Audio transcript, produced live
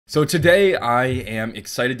So today I am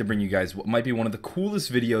excited to bring you guys what might be one of the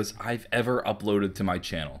coolest videos I've ever uploaded to my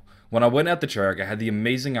channel. When I went out to Treyarch, I had the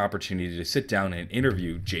amazing opportunity to sit down and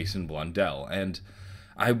interview Jason Blundell. And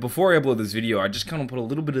before I upload this video, I just kind of put a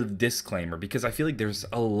little bit of a disclaimer because I feel like there's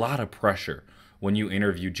a lot of pressure when you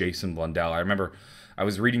interview Jason Blundell. I remember I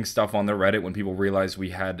was reading stuff on the Reddit when people realized we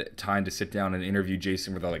had time to sit down and interview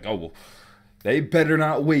Jason, where they're like, oh, well, they better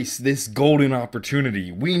not waste this golden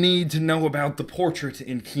opportunity. We need to know about the portrait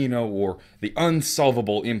in Kino or the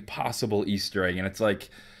unsolvable, impossible Easter egg. And it's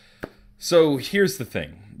like, so here's the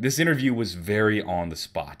thing. This interview was very on the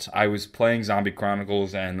spot. I was playing Zombie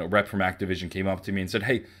Chronicles and a rep from Activision came up to me and said,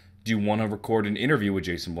 hey, do you want to record an interview with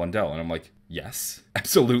Jason Blundell? And I'm like, yes,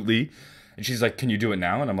 absolutely. And she's like, can you do it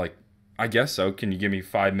now? And I'm like, I guess so. Can you give me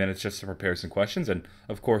 5 minutes just to prepare some questions? And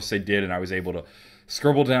of course they did, and I was able to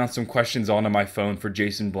scribble down some questions onto my phone for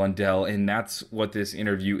Jason Blundell, and that's what this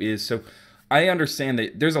interview is. So I understand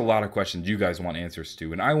that there's a lot of questions you guys want answers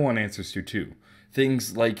to, and I want answers to too.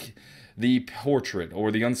 Things like the portrait or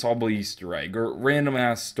the unsolvable Easter egg or random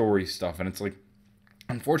ass story stuff, and it's like,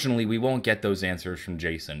 unfortunately, we won't get those answers from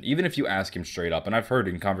Jason, even if you ask him straight up. And I've heard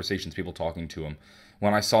in conversations people talking to him.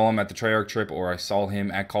 When I saw him at the Treyarch trip or I saw him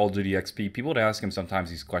at Call of Duty XP, people would ask him sometimes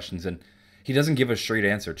these questions, and he doesn't give a straight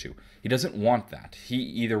answer to. He doesn't want that. He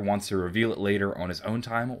either wants to reveal it later on his own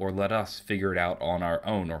time or let us figure it out on our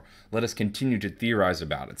own or let us continue to theorize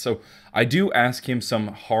about it. So I do ask him some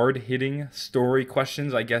hard-hitting story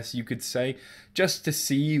questions, I guess you could say, just to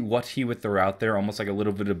see what he would throw out there, almost like a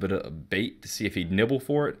little bit of bait to see if he'd nibble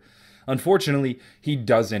for it. Unfortunately, he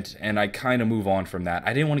doesn't, and I kind of move on from that.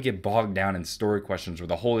 I didn't want to get bogged down in story questions where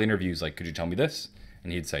the whole interview is like, could you tell me this?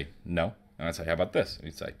 And he'd say, no. And I'd say, how about this? And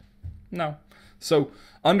he'd say, no. So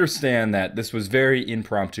understand that this was very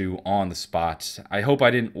impromptu, on the spot. I hope I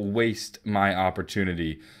didn't waste my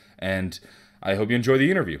opportunity, and I hope you enjoy the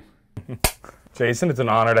interview. Jason, it's an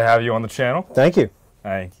honor to have you on the channel. Thank you.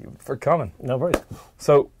 Thank you for coming. No worries.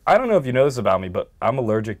 So I don't know if you know this about me, but I'm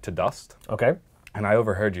allergic to dust. Okay. And I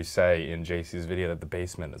overheard you say in JC's video that the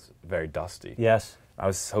basement is very dusty. Yes. I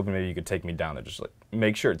was hoping maybe you could take me down there, just like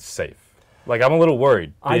make sure it's safe. Like, I'm a little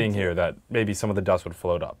worried being here that maybe some of the dust would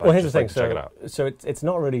float up. Well, here's the thing. Like check it out. So it's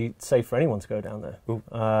not really safe for anyone to go down there.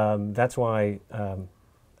 That's why,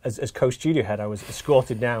 as co-studio head, I was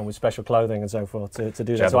escorted down with special clothing and so forth to do that.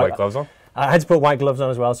 Did you have white gloves on? I had to put white gloves on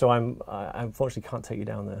as well, so I unfortunately can't take you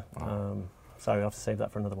down there. Sorry, I'll have to save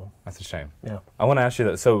that for another one. That's a shame. Yeah. I want to ask you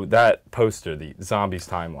that. So that poster, the Zombies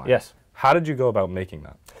timeline. Yes. How did you go about making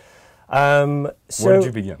that? Where did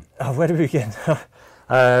you begin? Where did we begin?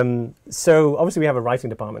 So obviously we have a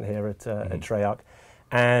writing department here at Treyarch,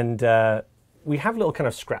 and we have little kind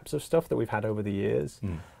of scraps of stuff that we've had over the years.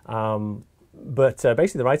 But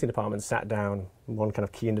basically the writing department sat down, one kind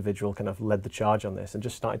of key individual kind of led the charge on this and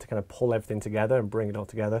just started to kind of pull everything together and bring it all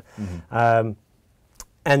together. And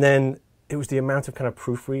then it was the amount of kind of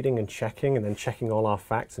proofreading and then checking all our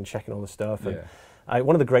facts and checking all the stuff. And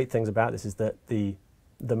one of the great things about this is that the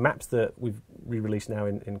maps that we've re-released now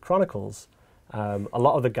in Chronicles, a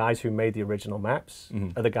lot of the guys who made the original maps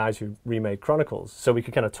are the guys who remade Chronicles. So we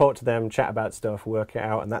could kind of talk to them, chat about stuff, work it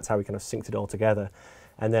out, and that's how we kind of synced it all together.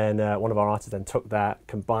 And then one of our artists then took that,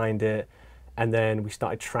 combined it, and then we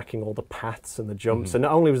started tracking all the paths and the jumps. So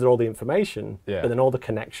not only was there all the information, but then all the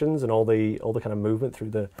connections and all the kind of movement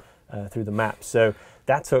through the map. So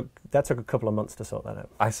that took a couple of months to sort that out.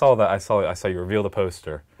 I saw that. I saw you reveal the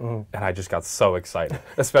poster, and I just got so excited,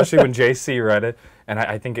 especially when JC read it. And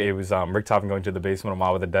I think it was Rick Toppin going to the basement of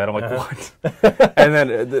Mob with the Dead. I'm like, what? And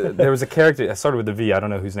then there was a character. I started with the V. I don't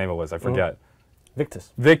know whose name it was. I forget.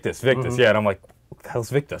 Victus. Victus. Yeah. And I'm like, what the hell's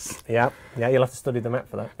Victus? Yeah. You'll have to study the map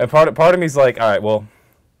for that. And part of me's like, all right, well,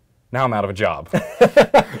 now I'm out of a job.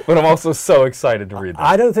 But I'm also so excited to read this.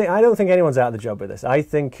 I don't think anyone's out of the job with this. I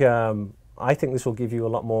think this will give you a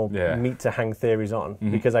lot more meat to hang theories on,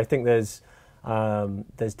 because I think there's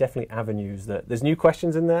definitely avenues there's new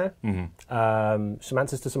questions in there, some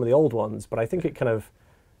answers to some of the old ones, but I think it kind of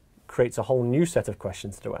creates a whole new set of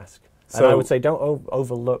questions to ask. So, and I would say don't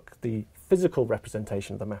overlook the physical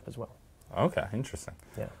representation of the map as well. Okay, interesting.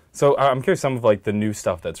 Yeah. So I'm curious some of like the new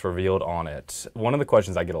stuff that's revealed on it. One of the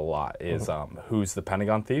questions I get a lot is who's the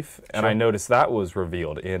Pentagon thief? And I noticed that was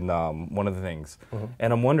revealed in one of the things.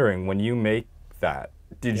 And I'm wondering, when you make that,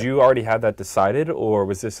 did you already have that decided, or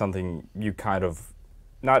was this something you kind of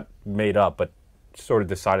not made up, but sort of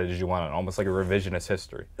decided as you wanted, almost like a revisionist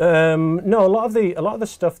history? No, a lot of the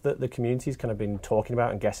stuff that the community's kind of been talking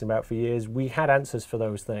about and guessing about for years, we had answers for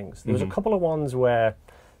those things. There was a couple of ones where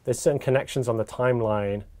there's certain connections on the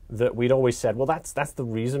timeline that we'd always said, well, that's the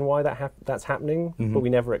reason why that's happening, but we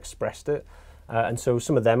never expressed it. and so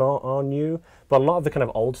some of them are new, but a lot of the kind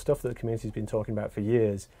of old stuff that the community's been talking about for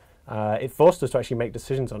years, it forced us to actually make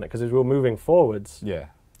decisions on it, because as we were moving forwards,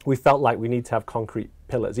 we felt like we need to have concrete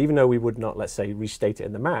pillars, even though we would not, let's say, restate it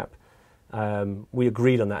in the map. We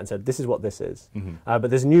agreed on that and said, this is what this is. But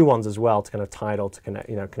there's new ones as well to kind of tie it all to connect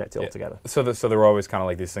it all together. So there were always kind of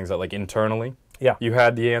like these things that, like, internally, you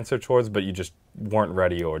had the answer towards, but you just weren't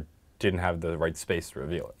ready or didn't have the right space to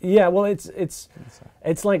reveal it. Yeah, well, it's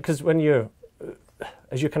like, because when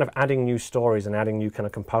as you're kind of adding new stories and adding new kind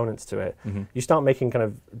of components to it, you start making kind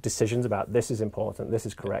of decisions about, this is important, this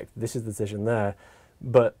is correct, this is the decision there.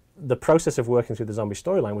 But the process of working through the zombie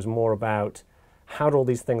storyline was more about how do all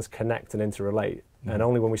these things connect and interrelate. And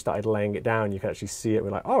only when we started laying it down, you could actually see it. We're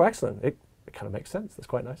like, oh, excellent. It kind of makes sense. That's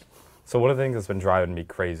quite nice. So one of the things that's been driving me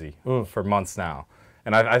crazy for months now,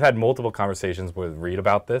 and I've had multiple conversations with Reed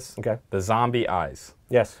about this, the zombie eyes.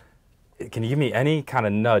 Yes. Can you give me any kind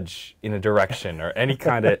of nudge in a direction or any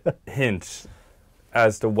kind of hint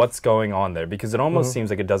as to what's going on there? Because it almost seems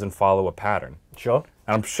like it doesn't follow a pattern. Sure.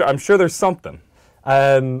 And I'm sure there's something.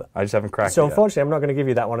 I just haven't cracked it So yet. Unfortunately, I'm not going to give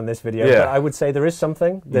you that one in this video. But I would say there is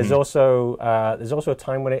something. There's also a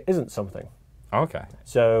time when it isn't something. Okay.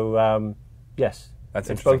 So yes, that's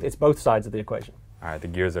interesting. It's both sides of the equation. All right, the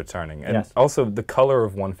gears are turning, and also the color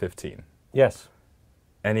of 115. Yes.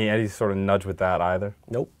 Any sort of nudge with that either?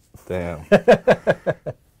 Nope. Damn.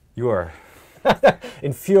 You are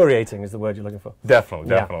infuriating is the word you're looking for.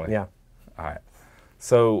 Definitely. Yeah. All right.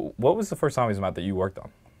 So, what was the first zombies map that you worked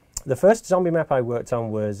on? The first zombie map I worked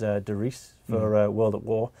on was Weiss for World at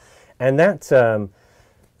War, and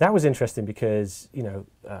that was interesting because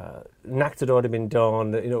NACT had already been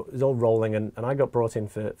done. It was all rolling, and I got brought in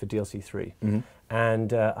for DLC 3,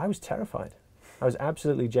 and I was terrified. I was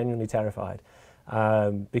absolutely, genuinely terrified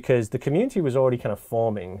because the community was already kind of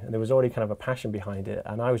forming, and there was already kind of a passion behind it,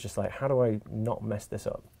 and I was just like, how do I not mess this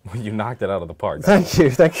up? Well, you knocked it out of the park. Thank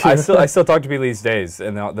you. I still talk to people these days,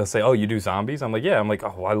 and they'll say, "Oh, you do zombies?" I'm like, "Yeah." I'm like,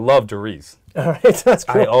 "Oh, I love Weiss." All right, that's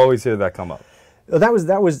cool. I always hear that come up. Well, that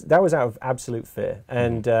was out of absolute fear,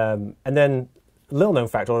 and then a little known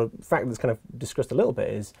fact, or a fact that's kind of discussed a little bit,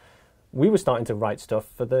 is we were starting to write stuff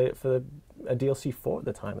for a DLC 4 at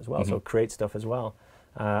the time as well, so create stuff as well,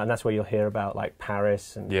 and that's where you'll hear about like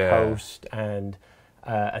Paris and Coast and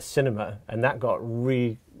a cinema, and that got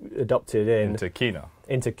re-adopted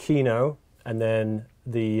into Kino, and then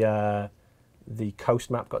the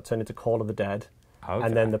Coast map got turned into Call of the Dead,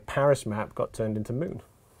 and then the Paris map got turned into Moon.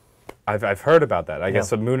 I've heard about that. I guess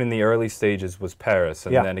the Moon in the early stages was Paris,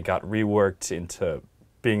 and then it got reworked into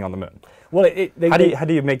being on the Moon. Well, how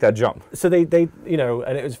do you make that jump? So they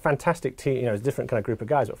and it was a fantastic team. It was a different kind of group of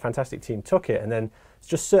guys, but a fantastic team took it, and then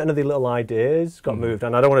just certain of the little ideas got moved.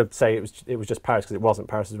 And I don't want to say it was just Paris, because it wasn't.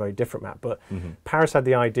 Paris is a very different map, but Paris had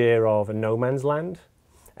the idea of a no man's land,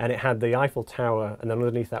 and it had the Eiffel Tower, and then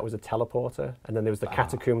underneath that was a teleporter, and then there was the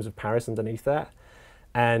catacombs of Paris underneath that,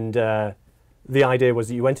 and the idea was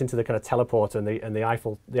that you went into the kind of teleporter, and the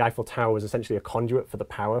Eiffel Tower was essentially a conduit for the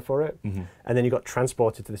power for it, and then you got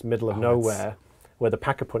transported to this middle of nowhere where the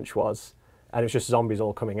Pack-a-Punch was, and it was just zombies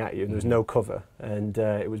all coming at you, and there was no cover, and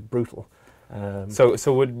it was brutal.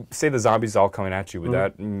 So would say the zombies all coming at you, would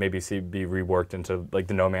that maybe be reworked into like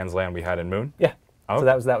the no man's land we had in Moon? Yeah. Oh. So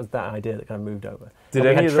that was that idea that kind of moved over. Did we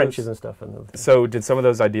any had of trenches those, and stuff? So did some of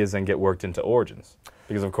those ideas then get worked into Origins?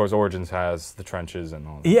 Because of course Origins has the trenches and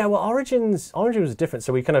all that. Yeah, well Origins was different.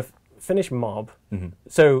 So we kind of finished Mob.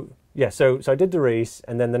 So I did Weiss,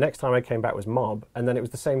 and then the next time I came back was Mob, and then it was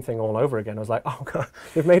the same thing all over again. I was like, oh god,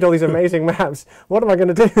 we've made all these amazing maps. What am I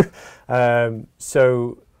going to do?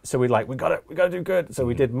 So we got to do good. So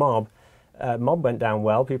we did Mob. Mob went down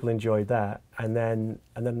well. People enjoyed that, and then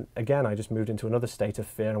again, I just moved into another state of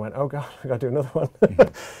fear and went, "Oh God, I got to do another one."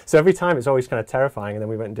 So every time it's always kind of terrifying, and then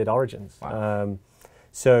we went and did Origins. Wow.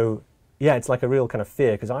 So yeah, it's like a real kind of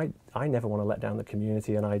fear, because I never want to let down the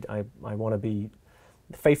community, and I want to be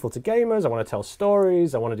faithful to gamers. I want to tell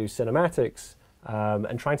stories. I want to do cinematics,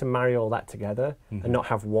 and trying to marry all that together and not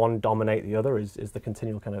have one dominate the other is the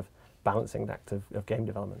continual kind of balancing act of game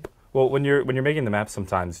development. Well, when you're making the map,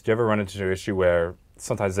 sometimes do you ever run into an issue where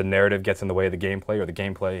sometimes the narrative gets in the way of the gameplay, or the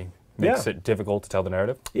gameplay makes it difficult to tell the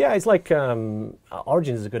narrative? Yeah, it's like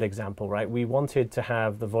Origins is a good example, right? We wanted to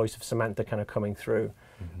have the voice of Samantha kind of coming through,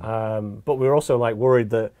 but we were also like worried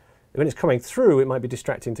that when it's coming through, it might be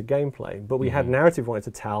distracting to gameplay. But we had narrative we wanted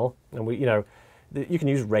to tell, and you can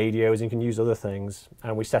use radios, and you can use other things,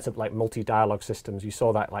 and we set up like multi-dialogue systems. You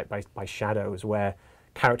saw that like by Shadows, where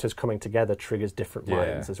characters coming together triggers different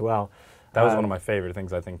minds as well. That was one of my favorite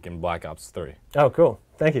things, I think, in Black Ops 3. Oh, cool.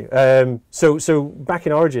 Thank you. So back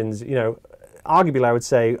in Origins, arguably, I would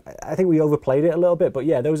say, I think we overplayed it a little bit. But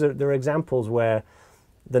yeah, there are examples where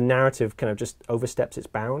the narrative kind of just oversteps its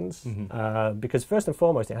bounds. Because first and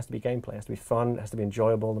foremost, it has to be gameplay. It has to be fun. It has to be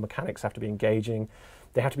enjoyable. The mechanics have to be engaging.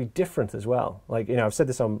 They have to be different as well. Like, I've said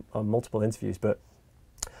this on multiple interviews, but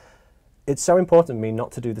it's so important to me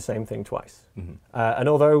not to do the same thing twice. And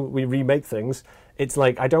although we remake things, it's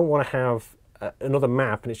like I don't want to have another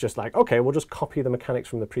map and it's just like, okay, we'll just copy the mechanics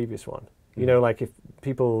from the previous one. Like if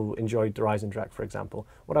people enjoyed Rise and Drag, for example,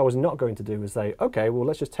 what I was not going to do is say, okay, well,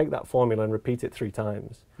 let's just take that formula and repeat it 3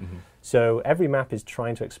 times. So every map is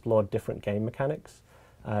trying to explore different game mechanics,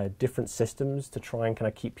 different systems to try and kind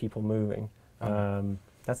of keep people moving.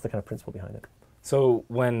 That's the kind of principle behind it. So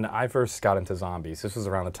when I first got into zombies, this was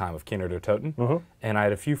around the time of Kinder der Toten, and I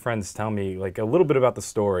had a few friends tell me like a little bit about the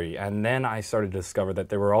story, and then I started to discover that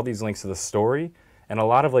there were all these links to the story and a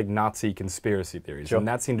lot of like Nazi conspiracy theories, and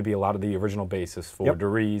that seemed to be a lot of the original basis for Der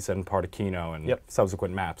Riese and Partykino and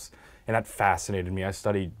subsequent maps. And that fascinated me. I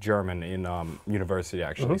studied German in university,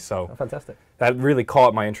 actually, so fantastic. That really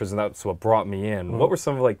caught my interest, and that's what brought me in. What were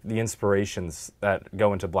some of like the inspirations that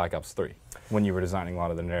go into Black Ops 3 when you were designing a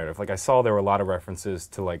lot of the narrative? Like I saw there were a lot of references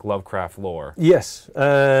to like Lovecraft lore. Yes.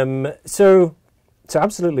 So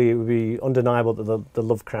absolutely, it would be undeniable that the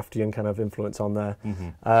Lovecraftian kind of influence on there.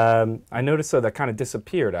 I noticed that kind of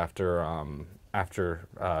disappeared after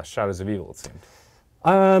Shadows of Evil, it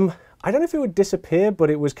seemed. I don't know if it would disappear, but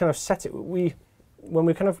it was kind of set. When we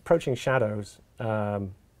were kind of approaching Shadows,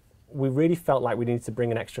 we really felt like we needed to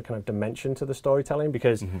bring an extra kind of dimension to the storytelling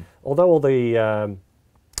because although all the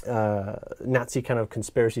Nazi kind of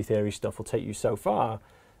conspiracy theory stuff will take you so far,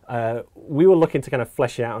 we were looking to kind of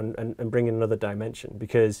flesh it out and bring in another dimension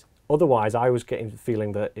because otherwise I was getting the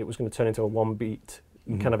feeling that it was going to turn into a one-beat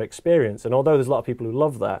kind of experience. And although there's a lot of people who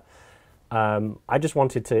love that, I just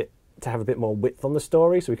wanted to have a bit more width on the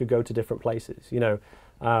story so we could go to different places.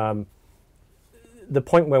 The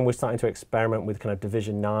point when we're starting to experiment with kind of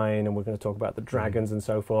Division 9 and we're going to talk about the dragons and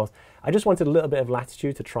so forth, I just wanted a little bit of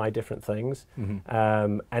latitude to try different things.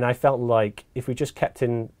 And I felt like if we just kept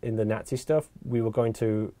in the Nazi stuff, we were going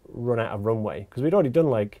to run out of runway because we'd already done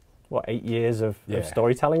like, 8 years of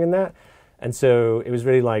storytelling in that. And so it was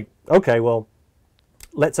really like, okay, well,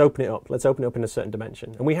 let's open it up. Let's open it up in a certain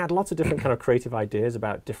dimension. And we had lots of different kind of creative ideas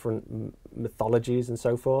about different mythologies and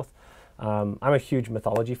so forth. I'm a huge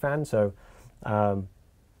mythology fan, so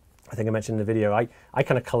I think I mentioned in the video, I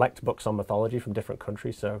kind of collect books on mythology from different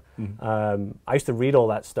countries. So I used to read all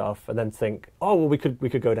that stuff and then think, oh, well, we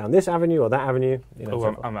could go down this avenue or that avenue.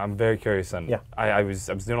 So I'm very curious. And I was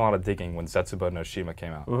doing a lot of digging when Setsubo no Shima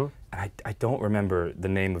came out. And I don't remember the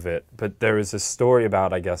name of it, but there was a story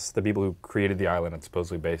about, I guess, the people who created the island it's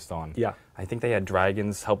supposedly based on. I think they had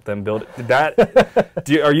dragons help them build it. Did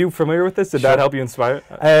that? Are you familiar with this? Did that help you inspire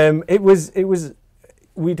it? It was.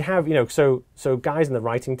 We'd have, so guys in the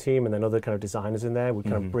writing team and then other kind of designers in there would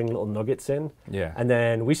kind of bring little nuggets in. And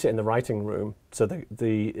then we sit in the writing room. So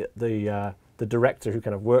the director who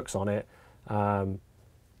kind of works on it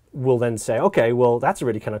will then say, okay, well, that's a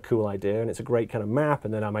really kind of cool idea and it's a great kind of map.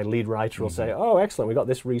 And then my lead writer will say, oh, excellent, we got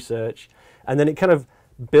this research. And then it kind of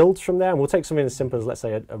builds from there. And we'll take something as simple as, let's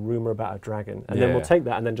say, a rumor about a dragon. And then we'll take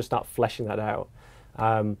that and then just start fleshing that out.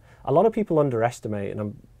 A lot of people underestimate,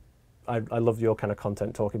 and I love your kind of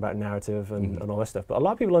content talking about narrative and all this stuff, but a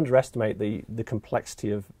lot of people underestimate the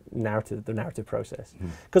complexity of the narrative process.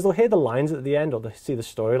 Because they'll hear the lines at the end or they'll see the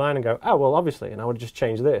storyline and go, oh, well, obviously, and I would just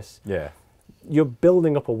change this. You're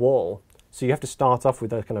building up a wall, so you have to start off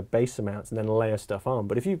with those kind of base amounts and then layer stuff on.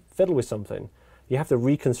 But if you fiddle with something, you have to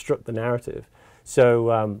reconstruct the narrative.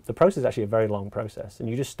 So the process is actually a very long process, and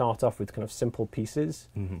you just start off with kind of simple pieces,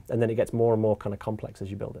 and then it gets more and more kind of complex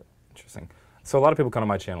as you build it. Interesting. So a lot of people come to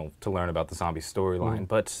my channel to learn about the zombie storyline,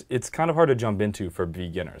 but it's kind of hard to jump into for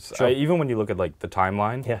beginners. Even when you look at like the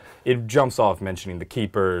timeline, it jumps off mentioning the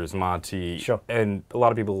Keepers, Monty, and a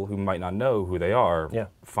lot of people who might not know who they are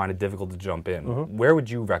find it difficult to jump in. Where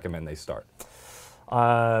would you recommend they start?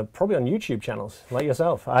 Probably on YouTube channels like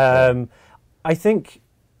yourself. I think,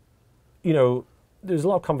 there's a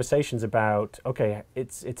lot of conversations about, okay,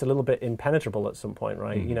 it's a little bit impenetrable at some point,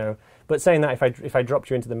 right? But saying that, if I dropped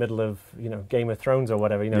you into the middle of Game of Thrones or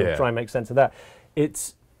whatever, try and make sense of that.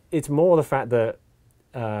 It's more the fact that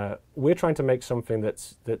we're trying to make something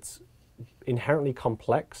that's inherently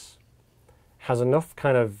complex, has enough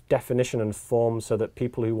kind of definition and form so that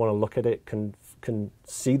people who want to look at it can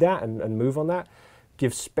see that and move on that,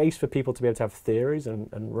 give space for people to be able to have theories and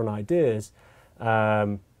run ideas.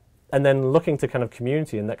 And then looking to kind of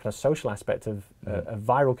community and that kind of social aspect of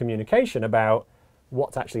viral communication about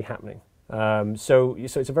what's actually happening. So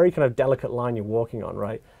it's a very kind of delicate line you're walking on,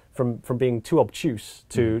 right? from being too obtuse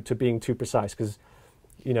to being too precise. Because,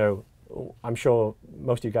 you know, I'm sure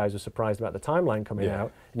most of you guys were surprised about the timeline coming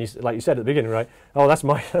out, and you, like you said at the beginning, right? Oh, that's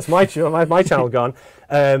my channel gone.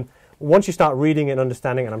 Once you start reading it and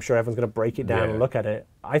understanding, and I'm sure everyone's going to break it down and look at it,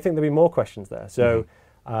 I think there'll be more questions there. So,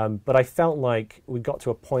 but I felt like we got to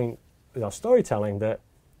a point with our storytelling that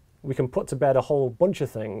we can put to bed a whole bunch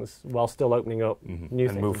of things while still opening up new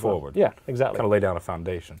things and move forward. Yeah, exactly. Kind of lay down a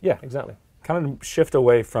foundation. Yeah, exactly. Kind of shift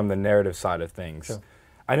away from the narrative side of things. Sure.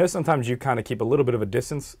 I know sometimes you kind of keep a little bit of a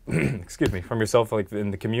distance, excuse me, from yourself, like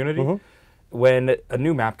in the community. When a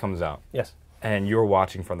new map comes out, yes, and you're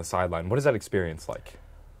watching from the sideline, what is that experience like?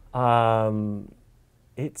 I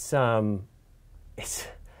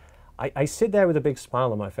sit there with a big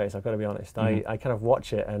smile on my face. I've got to be honest. I kind of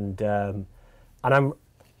watch it, and I'm,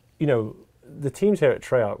 you know, the teams here at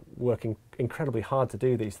Treyarch working incredibly hard to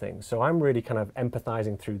do these things. So I'm really kind of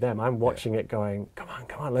empathizing through them. I'm watching it, going, come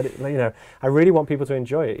on, let it. You know, I really want people to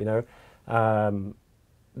enjoy it. You know,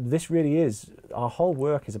 this really is, our whole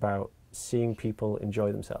work is about seeing people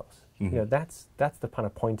enjoy themselves. You know, that's the kind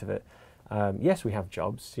of point of it. Yes, we have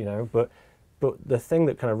jobs, you know, but the thing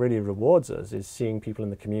that kind of really rewards us is seeing people in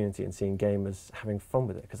the community and seeing gamers having fun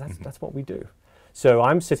with it, because that's what we do. So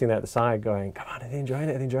I'm sitting there at the side going, come on, are they enjoying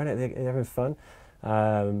it? Are they enjoying it? Are they having fun?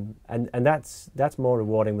 And that's more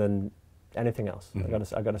rewarding than anything else,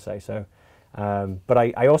 I gotta say. So, but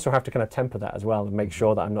I also have to kind of temper that as well and make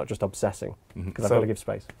sure that I'm not just obsessing, because I've got to give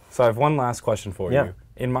space. So I have one last question for you.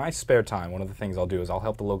 In my spare time, one of the things I'll do is I'll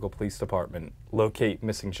help the local police department locate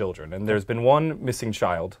missing children. And there's been one missing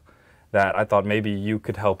child that I thought maybe you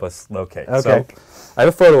could help us locate. Okay. So I have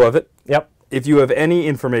a photo of it. Yep. If you have any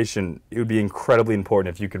information, it would be incredibly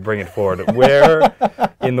important if you could bring it forward. Where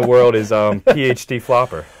in the world is PhD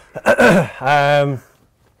Flopper?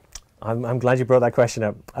 I'm glad you brought that question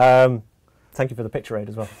up. Thank you for the picture aid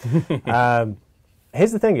as well.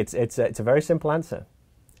 Here's the thing: it's a very simple answer.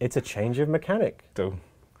 It's a change of mechanic. So,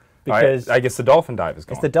 because I guess the dolphin dive is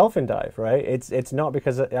gone. It's the dolphin dive, right? It's not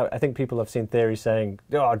because I think people have seen theories saying,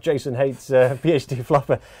 "Oh, Jason hates PhD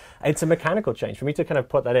Flopper." It's a mechanical change for me to kind of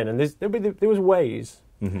put that in, and there was ways,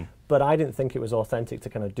 but I didn't think it was authentic to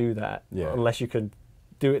kind of do that unless you could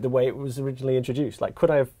do it the way it was originally introduced. Like,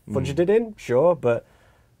 could I have fudged it in? Sure, but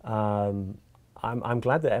I'm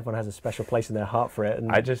glad that everyone has a special place in their heart for it, and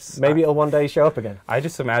maybe it'll one day show up again. I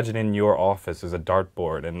just imagine in your office is a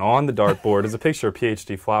dartboard, and on the dartboard is a picture of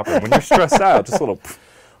PhD Flopper. When you're stressed out, just a little...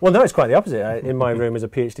 Well, no, it's quite the opposite. In my room is a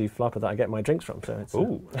PhD Flopper that I get my drinks from. So it's,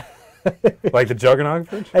 ooh. Like the Juggernaut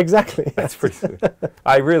fridge? Exactly. That's pretty good.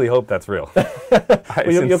 I really hope that's real.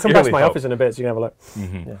 Well, you'll come past my office in a bit so you can have a look.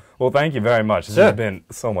 Yeah. Well, thank you very much. This has been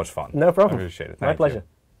so much fun. No problem. I appreciate it. My pleasure. You.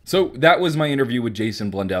 So that was my interview with Jason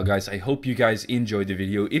Blundell, guys. I hope you guys enjoyed the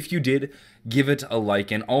video. If you did, give it a like.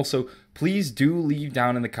 And also, please do leave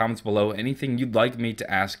down in the comments below anything you'd like me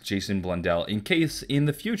to ask Jason Blundell in case in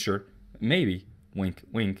the future, maybe, wink,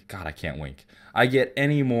 wink, God, I can't wink, I get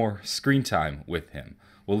any more screen time with him.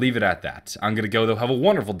 We'll leave it at that. I'm going to go, though. Have a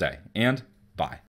wonderful day, and bye.